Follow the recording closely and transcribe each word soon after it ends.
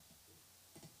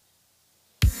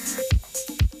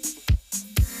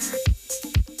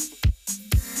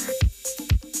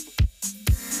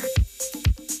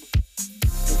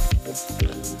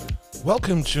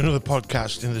Welcome to another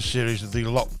podcast in the series of The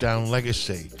Lockdown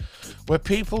Legacy, where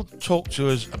people talk to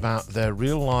us about their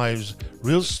real lives,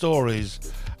 real stories,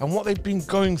 and what they've been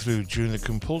going through during the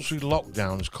compulsory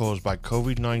lockdowns caused by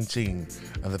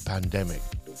COVID-19 and the pandemic.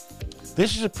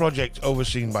 This is a project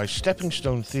overseen by Stepping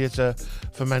Stone Theatre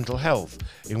for Mental Health,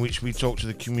 in which we talk to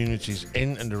the communities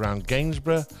in and around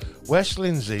Gainsborough, West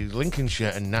Lindsey,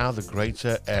 Lincolnshire, and now the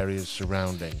greater areas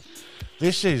surrounding.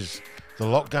 This is The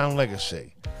Lockdown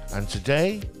Legacy, and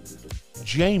today,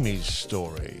 Jamie's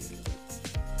story.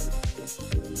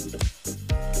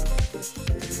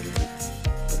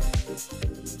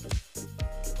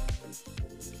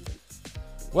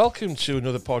 Welcome to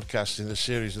another podcast in the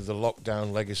series of The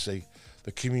Lockdown Legacy,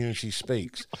 The Community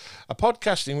Speaks, a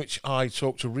podcast in which I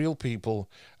talk to real people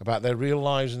about their real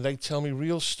lives and they tell me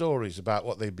real stories about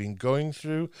what they've been going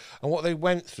through and what they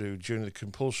went through during the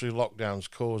compulsory lockdowns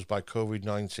caused by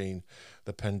COVID-19,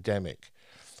 the pandemic.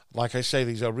 Like I say,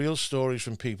 these are real stories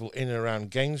from people in and around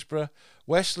Gainsborough,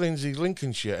 West Lindsey,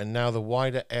 Lincolnshire, and now the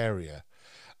wider area.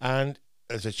 And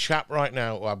there's a chap right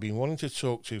now who I've been wanting to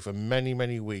talk to for many,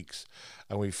 many weeks,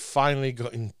 and we've finally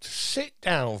got him to sit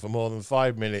down for more than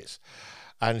 5 minutes.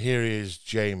 And here he is,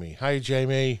 Jamie. Hi,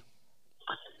 Jamie.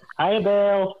 Hi,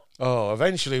 Bill. Oh,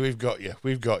 eventually we've got you.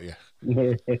 We've got you.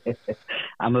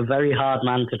 I'm a very hard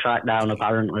man to track down,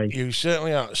 apparently. You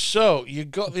certainly are. So, you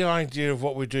got the idea of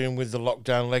what we're doing with the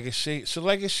Lockdown Legacy. It's a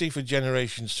legacy for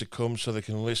generations to come so they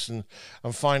can listen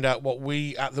and find out what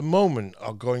we, at the moment,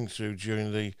 are going through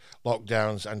during the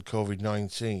lockdowns and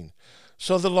COVID-19.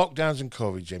 So, the lockdowns and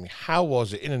COVID, Jamie, how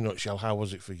was it, in a nutshell, how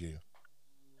was it for you?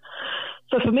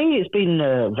 So for me, it's been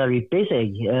very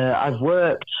busy. I've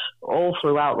worked all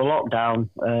throughout the lockdown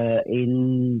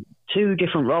in two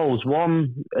different roles.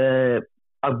 One,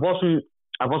 I wasn't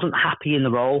happy in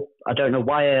the role. I don't know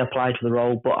why I applied for the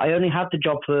role, but I only had the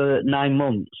job for 9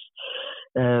 months,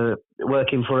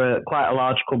 working for quite a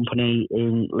large company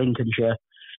in Lincolnshire.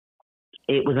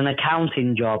 It was an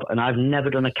accounting job, and I've never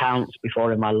done accounts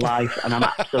before in my life, and I'm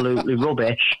absolutely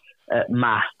rubbish at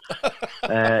maths.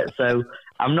 So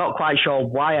I'm not quite sure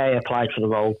why I applied for the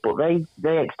role, but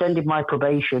they extended my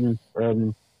probation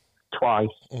twice.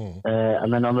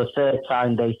 And then on the third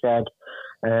time they said,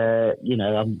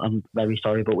 I'm very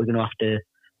sorry, but we're going to have to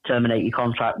terminate your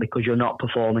contract because you're not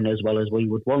performing as well as we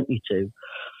would want you to.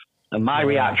 And my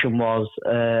reaction was,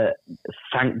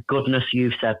 thank goodness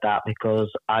you've said that, because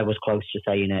I was close to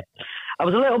saying it. I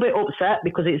was a little bit upset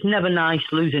because it's never nice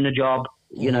losing a job.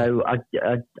 You know,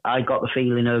 I got the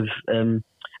feeling of,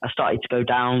 I started to go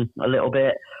down a little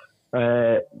bit,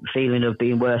 feeling of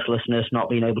being worthlessness, not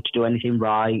being able to do anything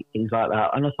right, things like that.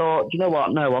 And I thought, you know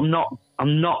what? No, I'm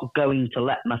not going to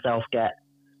let myself get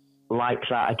like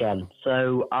that again.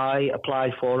 So I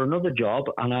applied for another job,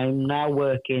 and I'm now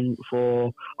working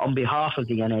on behalf of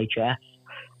the NHS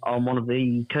on one of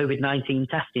the COVID-19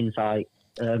 testing sites.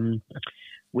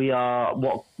 We are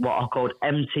what are called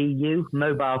MTU,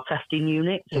 mobile testing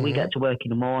unit. So we get to work in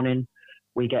the morning.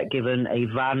 We get given a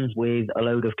van with a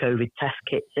load of COVID test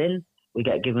kits in. We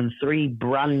get given 3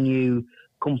 brand new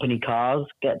company cars,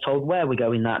 get told where we're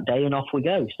going that day, and off we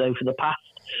go. So for the past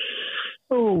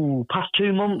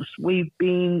 2 months, we've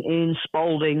been in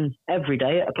Spalding every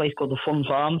day at a place called the Fun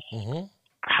Farm,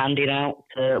 handing out,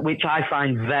 which I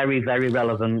find very, very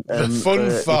relevant. The Fun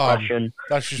Farm.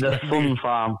 That's just the Fun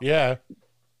Farm. Yeah.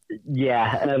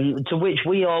 Yeah, to which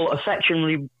we all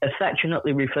affectionately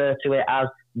refer to it as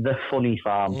the Funny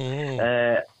Farm.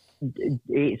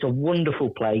 It's a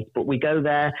wonderful place, but we go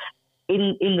there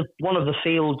in one of the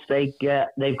fields they've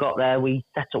got there. We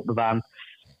set up the van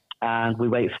and we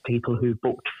wait for people who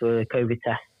booked for COVID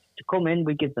tests to come in.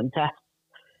 We give them tests.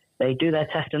 They do their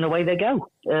test and away they go.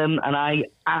 And I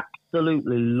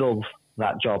absolutely love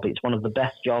that job. It's one of the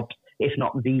best jobs, if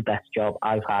not the best job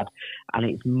I've had. And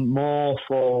it's more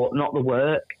for, not the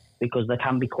work, because there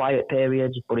can be quiet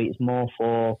periods, but it's more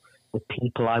for the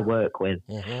people I work with.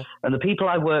 And the people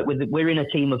I work with, we're in a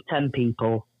team of 10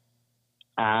 people.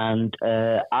 And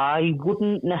I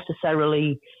wouldn't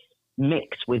necessarily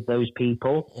mix with those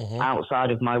people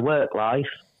outside of my work life.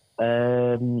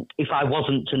 If I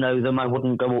wasn't to know them, I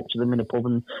wouldn't go up to them in a pub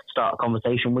and start a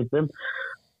conversation with them.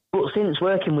 But since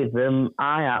working with them,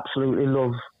 I absolutely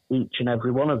love each and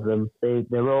every one of them.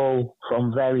 They're all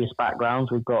from various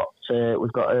backgrounds. We've got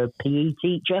a PE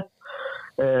teacher,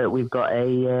 we've got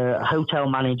a hotel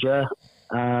manager,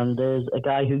 and there's a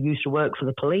guy who used to work for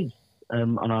the police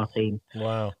on our team.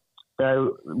 Wow.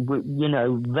 So,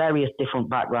 various different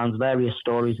backgrounds, various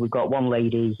stories. We've got one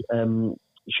lady,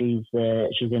 she's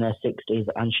in her 60s,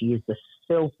 and she is the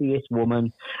filthiest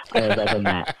woman I have ever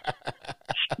met.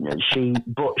 She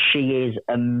is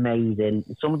amazing.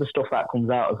 Some of the stuff that comes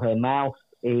out of her mouth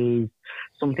is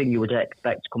something you would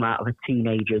expect to come out of a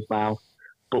teenager's mouth,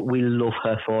 but we love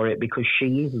her for it because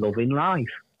she is loving life.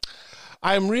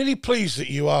 I am really pleased that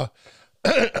you are,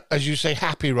 as you say,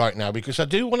 happy right now, because I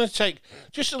do want to take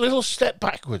just a little step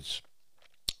backwards.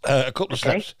 A couple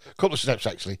of steps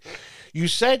actually. You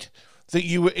said that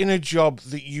you were in a job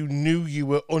that you knew you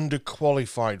were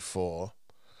underqualified for,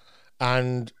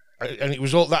 and it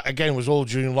was all that again was all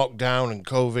during lockdown and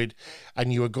COVID,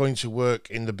 and you were going to work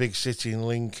in the big city in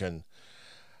Lincoln.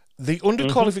 The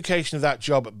underqualification of that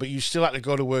job, but you still had to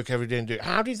go to work every day and do it.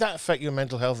 How did that affect your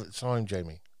mental health at the time,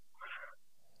 Jamie?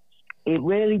 It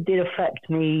really did affect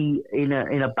me in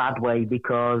a bad way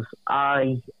because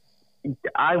I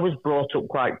was brought up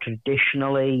quite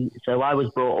traditionally. So I was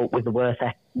brought up with the work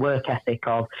ethic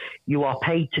of you are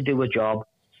paid to do a job,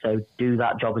 so do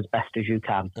that job as best as you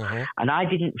can. And I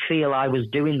didn't feel I was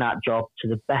doing that job to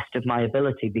the best of my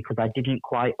ability because I didn't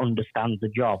quite understand the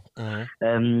job.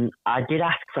 I did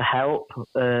ask for help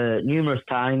numerous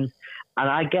times, and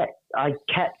I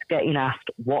kept getting asked,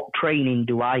 what training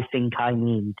do I think I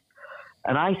need?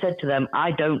 And I said to them,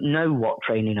 I don't know what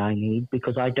training I need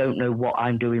because I don't know what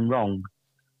I'm doing wrong.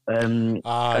 And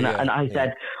I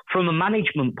said, from a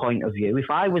management point of view,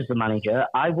 if I was the manager,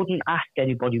 I wouldn't ask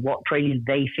anybody what training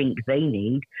they think they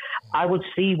need. I would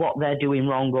see what they're doing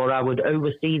wrong, or I would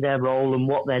oversee their role and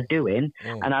what they're doing.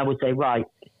 And I would say, right,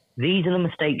 these are the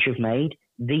mistakes you've made.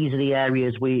 These are the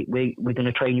areas we're going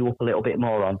to train you up a little bit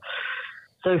more on.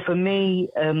 So for me,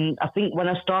 I think when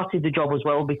I started the job as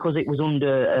well, because it was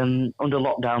under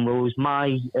lockdown rules,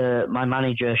 my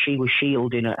manager, she was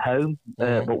shielding at home,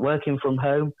 but working from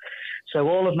home. So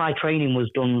all of my training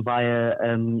was done via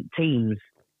Teams,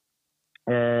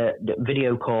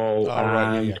 video call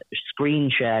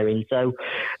screen sharing. So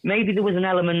maybe there was an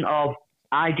element of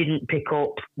I didn't pick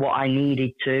up what I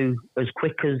needed to as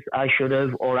quick as I should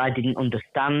have, or I didn't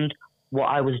understand what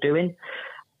I was doing.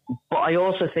 But I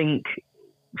also think,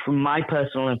 from my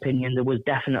personal opinion, there was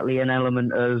definitely an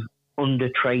element of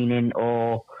undertraining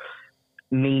or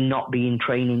me not being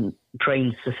trained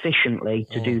sufficiently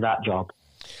to do that job.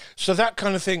 So that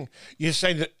kind of thing, you're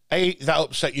saying that that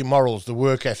upset your morals, the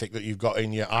work ethic that you've got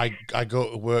in you. I go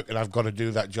to work and I've got to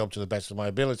do that job to the best of my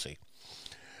ability.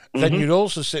 Then you're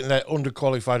also sitting there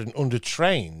underqualified and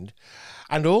undertrained.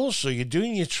 And also, you're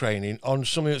doing your training on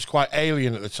something that's quite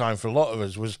alien at the time for a lot of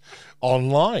us, was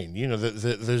online. You know, the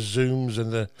Zooms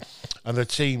and the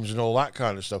Teams and all that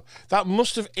kind of stuff. That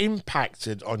must have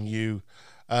impacted on you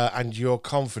and your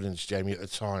confidence, Jamie, at the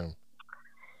time.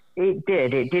 It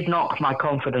did. It did knock my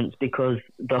confidence because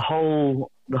the whole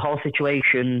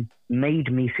situation made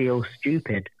me feel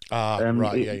stupid.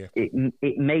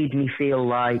 It made me feel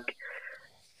like.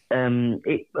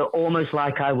 It almost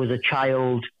like I was a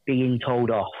child being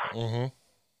told off.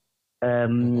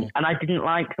 And I didn't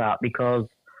like that because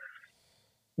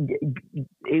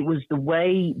it was the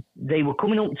way they were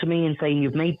coming up to me and saying,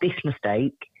 you've made this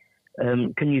mistake,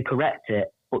 can you correct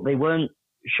it? But they weren't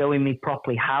showing me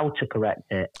properly how to correct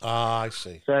it. I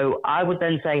see. So I would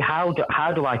then say, how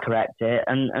do I correct it?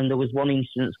 And there was one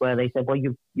instance where they said, well,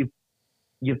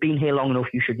 you've been here long enough,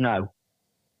 you should know.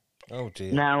 Oh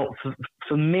dear. Now,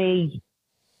 for me,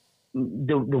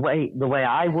 the way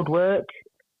I would work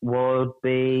would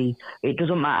be, it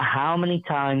doesn't matter how many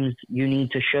times you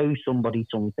need to show somebody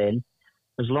something,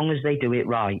 as long as they do it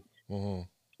right.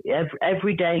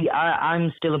 Every day,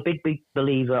 I'm still a big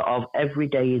believer of every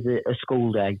day is a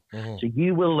school day. So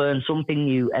you will learn something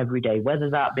new every day,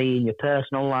 whether that be in your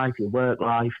personal life, your work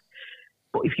life.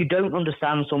 But if you don't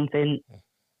understand something,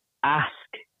 ask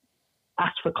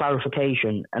for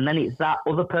clarification, and then it's that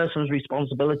other person's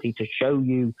responsibility to show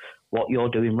you what you're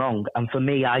doing wrong. And for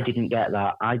me, I didn't get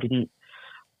that. I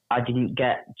didn't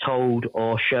get told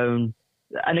or shown.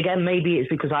 And again, maybe it's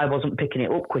because I wasn't picking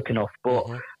it up quick enough, but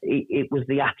it was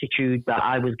the attitude that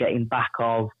I was getting back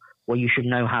of, well, you should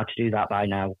know how to do that by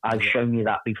now. I've shown you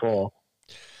that before.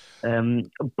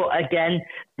 But again,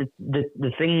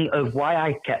 the thing of why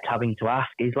I kept having to ask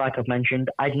is, like I've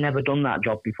mentioned, I'd never done that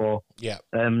job before.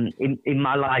 In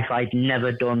my life, I'd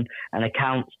never done an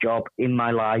accounts job in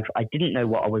my life. I didn't know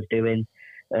what I was doing.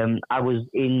 I was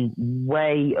in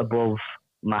way above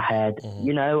my head.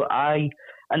 You know, I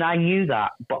knew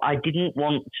that, but I didn't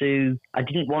want to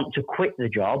quit the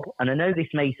job. And I know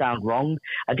this may sound wrong.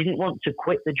 I didn't want to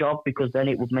quit the job because then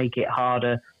it would make it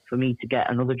harder for me to get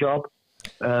another job.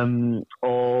 Or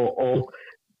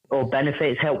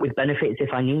help with benefits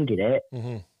if I needed it.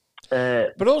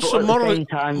 But also but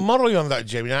morally on that,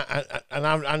 Jamie, and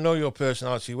I know your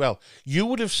personality well, you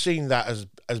would have seen that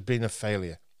as being a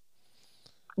failure.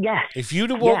 Yes. If you'd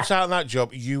have walked out of that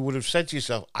job, you would have said to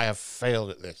yourself, I have failed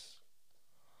at this.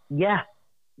 Yeah.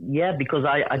 Yeah, because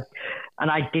I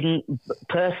didn't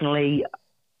personally,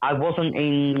 I wasn't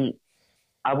in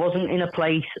a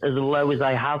place as low as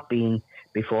I have been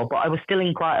before, but I was still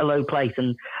in quite a low place,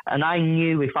 and I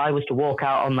knew if I was to walk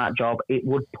out on that job, it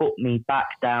would put me back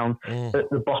down at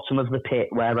the bottom of the pit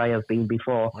where I have been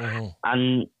before.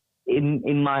 And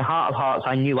in my heart of hearts,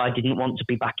 I knew I didn't want to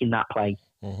be back in that place.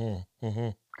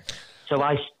 So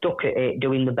I stuck at it,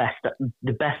 doing the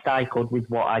best I could with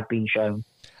what I'd been shown.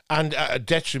 And a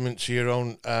detriment to your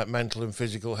own mental and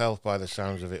physical health, by the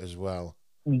sounds of it, as well.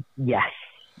 Yes.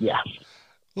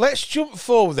 Let's jump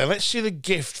forward then. Let's see the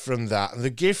gift from that. And the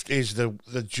gift is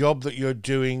the job that you're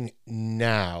doing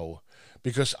now.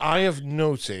 Because I have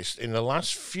noticed in the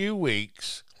last few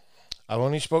weeks, I've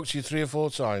only spoke to you 3 or 4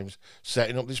 times,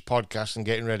 setting up this podcast and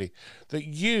getting ready, that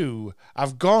you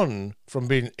have gone from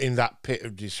being in that pit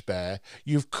of despair.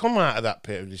 You've come out of that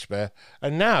pit of despair.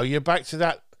 And now you're back to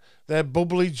that there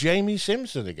bubbly Jamie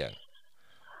Simpson again.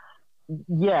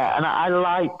 Yeah, and I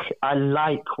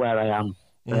like where I am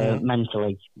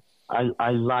mentally. I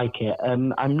like it.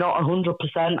 I'm not 100%.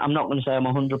 I'm not going to say I'm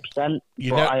 100%,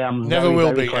 but I am never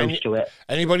will be close to it.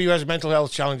 Anybody who has mental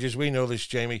health challenges, we know this,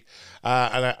 Jamie.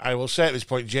 And I will say at this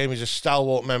point, Jamie's a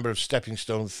stalwart member of Stepping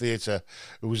Stone Theatre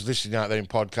who was listening out there in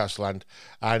podcast land.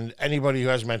 And anybody who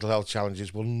has mental health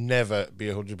challenges will never be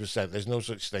 100%. There's no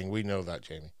such thing. We know that,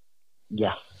 Jamie.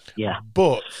 Yeah.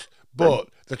 But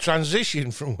the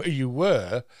transition from where you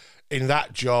were in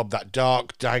that job, that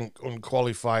dark, dank,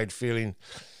 unqualified feeling,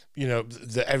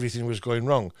 that everything was going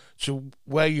wrong, to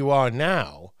where you are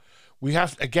now, we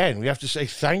have to say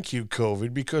thank you,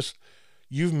 COVID, because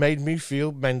you've made me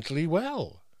feel mentally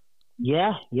well.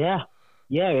 Yeah,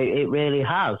 it really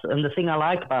has. And the thing I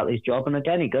like about this job, and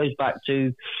again, it goes back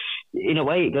to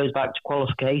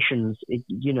qualifications.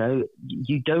 You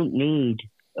don't need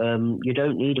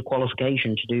a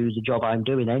qualification to do the job I'm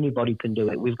doing. Anybody can do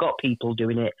it. We've got people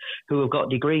doing it who have got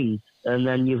degrees, and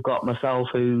then you've got myself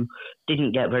who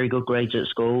didn't get very good grades at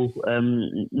school,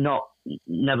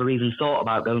 never even thought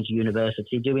about going to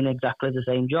university, doing exactly the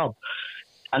same job.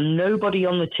 And nobody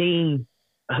on the team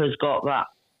has got that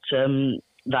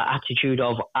attitude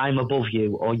of I'm above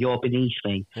you or you're beneath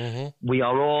me. We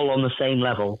are all on the same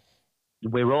level.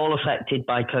 We're all affected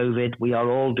by COVID. We are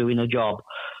all doing a job.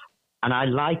 And I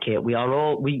like it. We are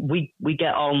all we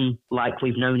get on like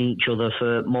we've known each other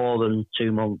for more than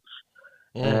 2 months.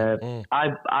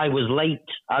 I was late.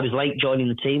 I was late joining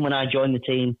the team. When I joined the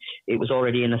team, it was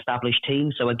already an established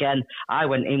team. So again, I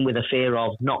went in with a fear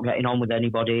of not getting on with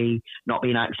anybody, not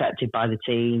being accepted by the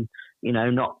team.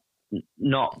 Not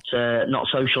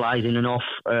socialising enough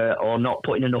or not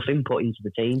putting enough input into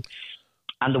the team.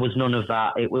 And there was none of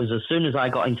that. It was as soon as I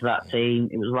got into that team,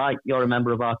 it was right. You're a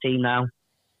member of our team now.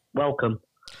 Welcome.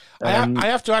 I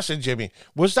have to ask you, Jimmy,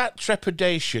 was that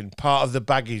trepidation part of the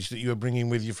baggage that you were bringing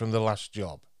with you from the last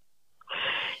job?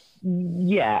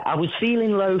 Yeah, I was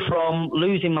feeling low from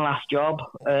losing my last job,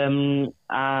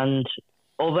 and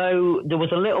although there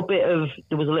was a little bit of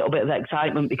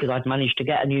excitement because I'd managed to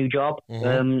get a new job,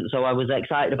 so I was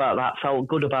excited about that, felt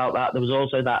good about that. There was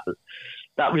also that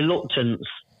reluctance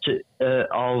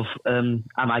of am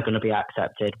I going to be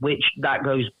accepted? Which that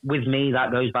goes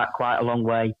back quite a long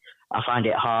way. I find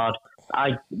it hard.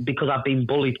 Because I've been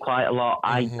bullied quite a lot.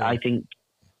 I think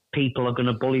people are going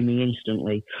to bully me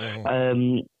instantly,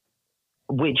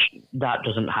 which that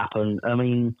doesn't happen. I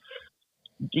mean,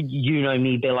 you know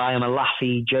me, Bill. I am a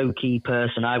laughy, jokey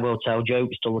person. I will tell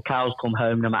jokes till the cows come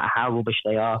home, no matter how rubbish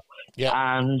they are.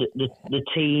 Yeah. And the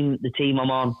team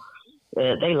I'm on,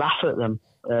 they laugh at them.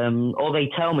 Or they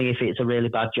tell me if it's a really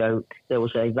bad joke, they will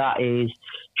say, that is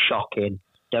shocking.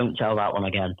 Don't tell that one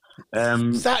again.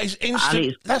 That is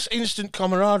instant. That's instant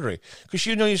camaraderie, because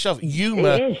you know yourself.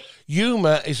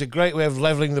 Humour is a great way of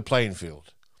levelling the playing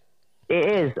field. It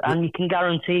is, and you can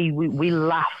guarantee we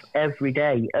laugh every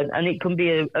day, and it can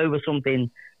be over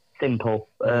something simple.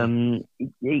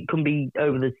 It can be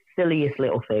over the silliest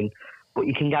little thing. But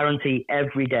you can guarantee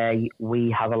every day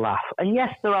we have a laugh. And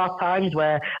yes, there are times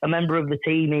where a member of the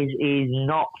team is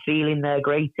not feeling their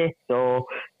greatest, or,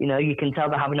 you can tell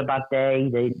they're having a bad day.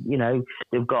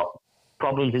 They've got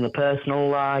problems in their personal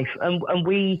life. And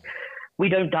we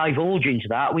don't divulge into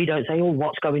that. We don't say, oh,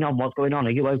 what's going on? What's going on?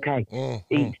 Are you okay?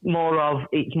 It's more of,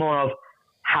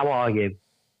 how are you?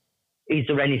 Is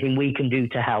there anything we can do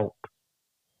to help?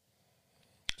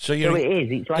 So it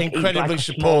is. It's like incredibly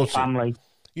supportive. Family.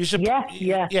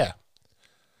 Yeah.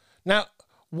 Now,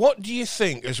 what do you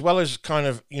think, as well as kind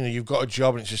of, you've got a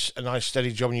job and it's just a nice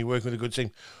steady job and you're working with a good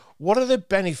team, what are the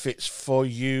benefits for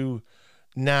you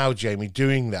now, Jamie,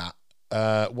 doing that?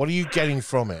 What are you getting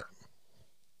from it?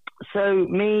 So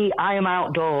me, I am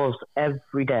outdoors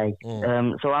every day.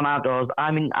 So I'm outdoors.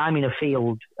 I'm in a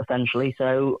field essentially.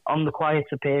 So on the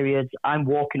quieter periods, I'm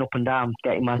walking up and down,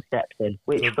 getting my steps in,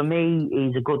 which for me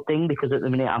is a good thing because at the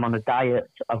minute I'm on a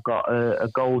diet. I've got a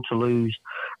goal to lose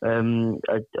a ton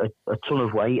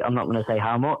of weight. I'm not going to say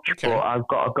how much, but I've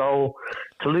got a goal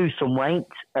to lose some weight.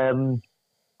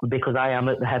 Because I am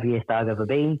at the heaviest I've ever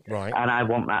been, and I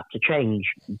want that to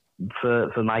change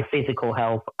for my physical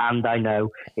health, and I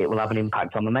know it will have an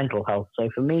impact on my mental health. So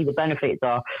for me, the benefits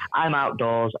are I'm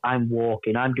outdoors, I'm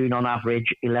walking, I'm doing on average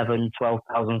 11,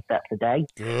 12,000 steps a day.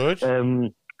 Good.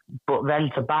 But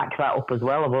then to back that up as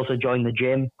well, I've also joined the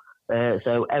gym.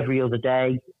 So every other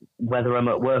day, whether I'm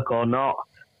at work or not,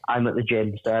 I'm at the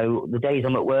gym. So the days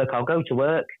I'm at work, I'll go to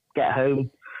work, get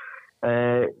home,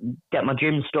 get my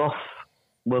gym stuff,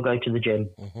 we'll go to the gym.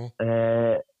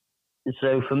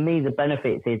 So for me, the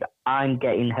benefits is I'm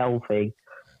getting healthy,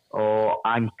 or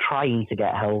I'm trying to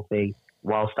get healthy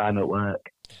whilst I'm at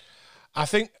work. I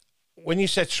think when you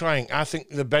said trying, I think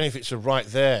the benefits are right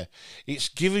there. It's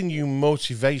giving you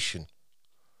motivation.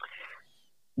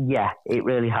 Yeah, it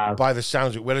really has. By the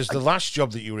sounds of it. Whereas the last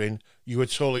job that you were in, you were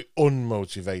totally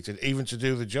unmotivated, even to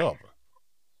do the job.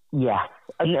 Yeah,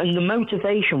 and the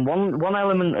motivation, one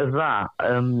element of that,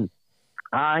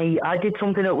 I did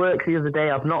something at work the other day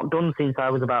I've not done since I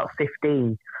was about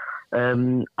 15.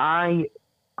 I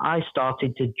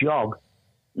started to jog.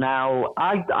 Now,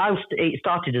 it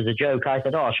started as a joke. I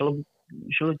said, oh, shall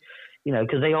I, you know,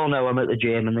 because they all know I'm at the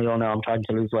gym and they all know I'm trying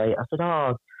to lose weight. I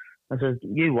said,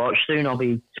 you watch, soon I'll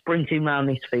be sprinting around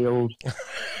this field.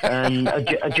 And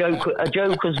a joke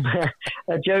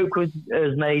was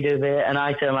made of it. And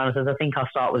I turned around and said, I think I'll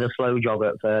start with a slow jog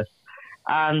at first.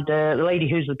 And the lady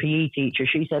who's the PE teacher,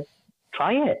 she said,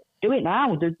 try it, do it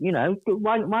now. You know,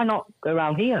 why not go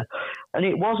around here? And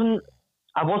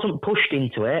I wasn't pushed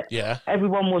into it. Yeah.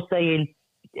 Everyone was saying,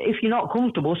 if you're not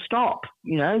comfortable, stop.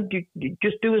 You know,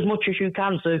 just do as much as you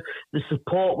can. So the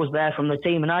support was there from the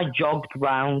team, and I jogged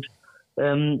around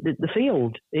the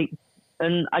field.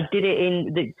 And I did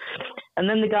it and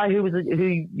then the guy who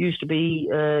used to be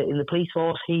in the police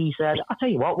force, he said, "I'll tell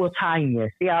you what, we'll time you.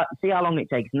 See how long it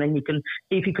takes, and then you can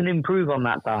see if you can improve on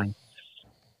that time."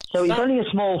 So it's only a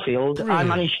small field. Brilliant. I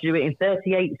managed to do it in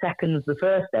 38 seconds the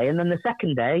first day, and then the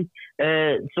second day,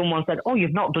 someone said, "Oh,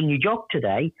 you've not done your jog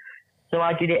today." So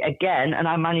I did it again, and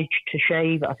I managed to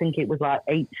shave, I think it was like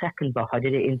 8 seconds off. I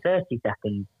did it in 30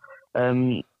 seconds.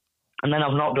 And then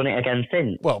I've not done it again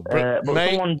since. Well, but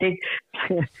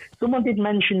someone did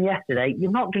mention yesterday,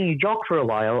 you've not done your jog for a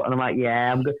while. And I'm like,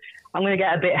 yeah, I'm going to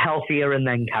get a bit healthier and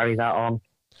then carry that on.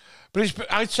 But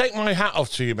I take my hat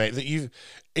off to you, mate, that you've,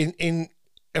 in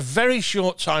a very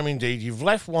short time indeed, you've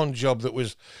left one job that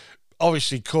was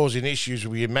obviously causing issues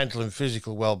with your mental and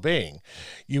physical well-being.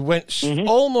 You went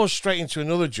almost straight into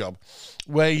another job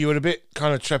where you were a bit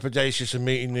kind of trepidatious and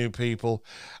meeting new people,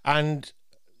 and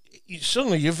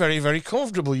suddenly you're very, very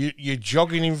comfortable. You're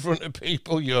jogging in front of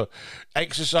people. You're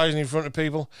exercising in front of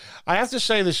people. I have to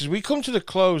say this, as we come to the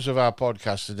close of our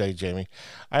podcast today, Jamie,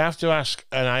 I have to ask,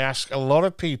 and I ask a lot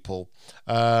of people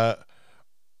to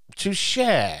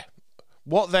share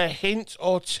what their hint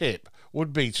or tip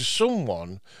would be to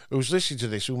someone who's listening to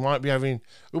this who might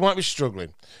be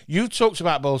struggling. You talked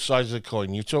about both sides of the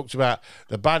coin. You talked about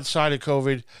the bad side of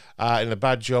COVID and the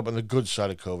bad job and the good side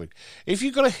of COVID. If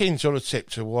you've got a hint or a tip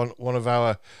to one of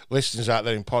our listeners out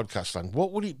there in podcast land,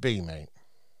 what would it be, mate?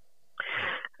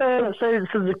 So there's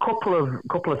a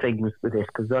couple of things with this,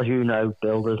 because as you know,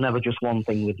 Bill, there's never just one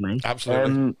thing with me.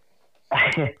 Absolutely.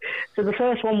 So the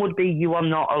first one would be, you are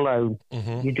not alone.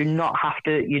 You do not have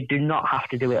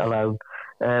to do it alone.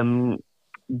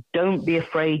 Don't be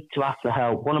afraid to ask for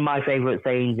help. One of my favorite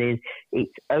sayings is,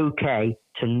 it's okay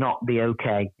to not be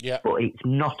okay, but it's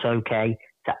not okay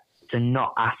to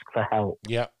not ask for help.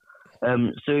 Yeah.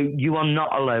 So you are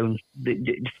not alone.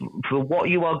 For what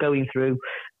you are going through,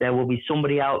 there will be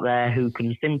somebody out there who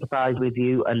can sympathize with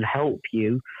you and help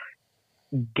you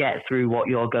get through what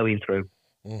you're going through.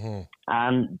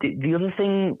 And the other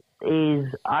thing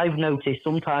is, I've noticed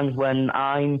sometimes when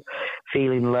I'm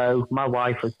feeling low, my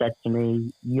wife has said to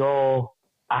me, your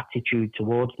attitude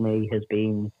towards me has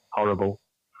been horrible.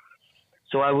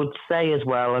 So I would say as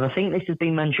well, and I think this has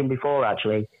been mentioned before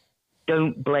actually,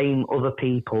 don't blame other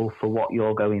people for what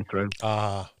you're going through.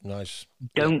 Ah, nice.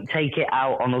 Don't take it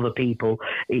out on other people.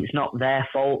 It's not their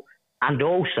fault. And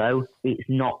also, it's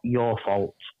not your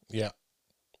fault. Yeah.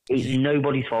 It's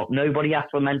nobody's fault. Nobody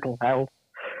asked for mental health.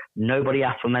 Nobody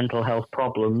asked for mental health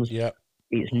problems. Yeah.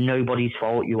 It's nobody's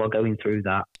fault you are going through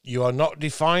that. You are not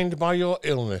defined by your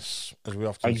illness, as we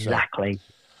often say. Exactly.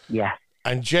 Yeah.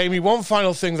 And Jamie, one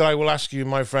final thing that I will ask you,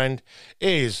 my friend,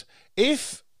 is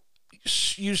if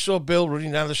you saw Bill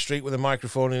running down the street with a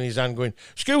microphone in his hand going,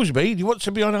 "Excuse me, do you want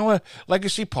to be on our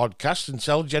legacy podcast and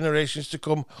tell generations to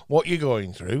come what you're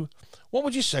going through?" What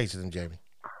would you say to them, Jamie?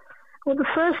 Well, the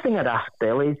first thing I'd ask,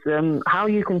 Bill, is how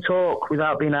you can talk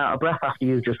without being out of breath after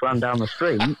you've just ran down the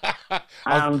street.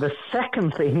 And the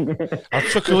second thing... I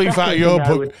took a leaf out of your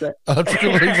book. I took a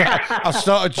leaf out. I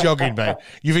started jogging, mate.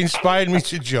 You've inspired me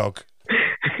to jog.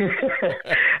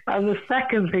 And the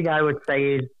second thing I would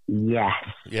say is yes.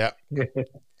 Yeah. Do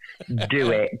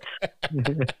it.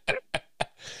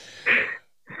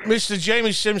 Mr.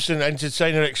 Jamie Simpson,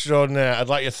 entertainer extraordinaire, I'd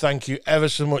like to thank you ever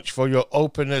so much for your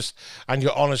openness and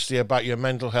your honesty about your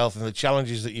mental health and the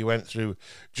challenges that you went through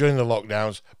during the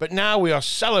lockdowns. But now we are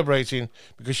celebrating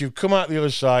because you've come out the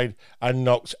other side and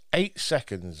knocked 8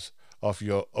 seconds off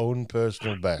your own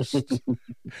personal best.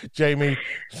 Jamie,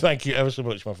 thank you ever so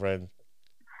much, my friend.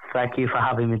 Thank you for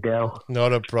having me, Bill.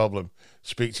 Not a problem.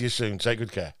 Speak to you soon. Take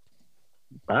good care.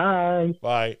 Bye.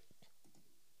 Bye.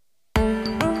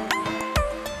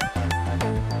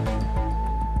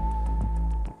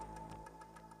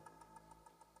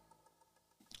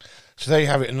 So there you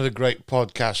have it, another great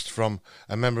podcast from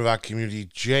a member of our community,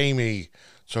 Jamie,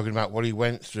 talking about what he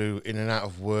went through in and out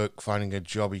of work, finding a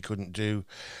job he couldn't do,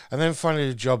 and then finding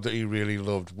a job that he really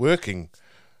loved, working,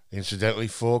 incidentally,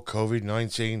 for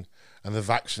COVID-19 and the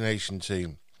vaccination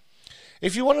team.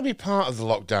 If you want to be part of the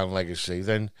Lockdown Legacy,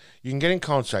 then you can get in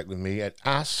contact with me at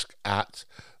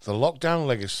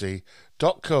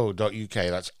ask@thelockdownlegacy.co.uk.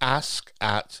 That's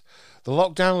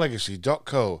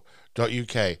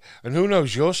ask@thelockdownlegacy.co.uk. And who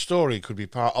knows, your story could be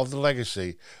part of the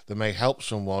legacy that may help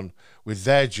someone with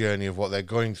their journey of what they're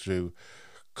going through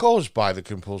caused by the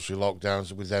compulsory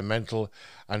lockdowns with their mental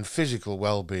and physical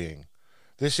well-being.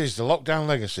 This is the Lockdown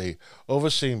Legacy,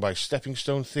 overseen by Stepping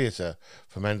Stone Theatre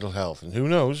for Mental Health. And who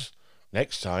knows,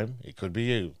 next time it could be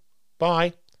you.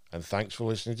 Bye, and thanks for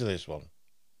listening to this one.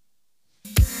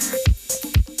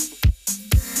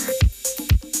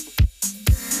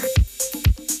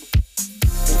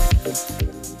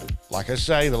 Like I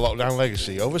say, the Lockdown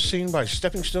Legacy, overseen by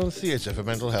Stepping Stone Theatre for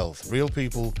Mental Health. Real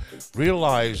people, real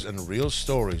lives, and real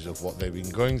stories of what they've been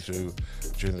going through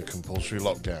during the compulsory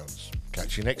lockdowns.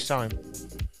 Catch you next time.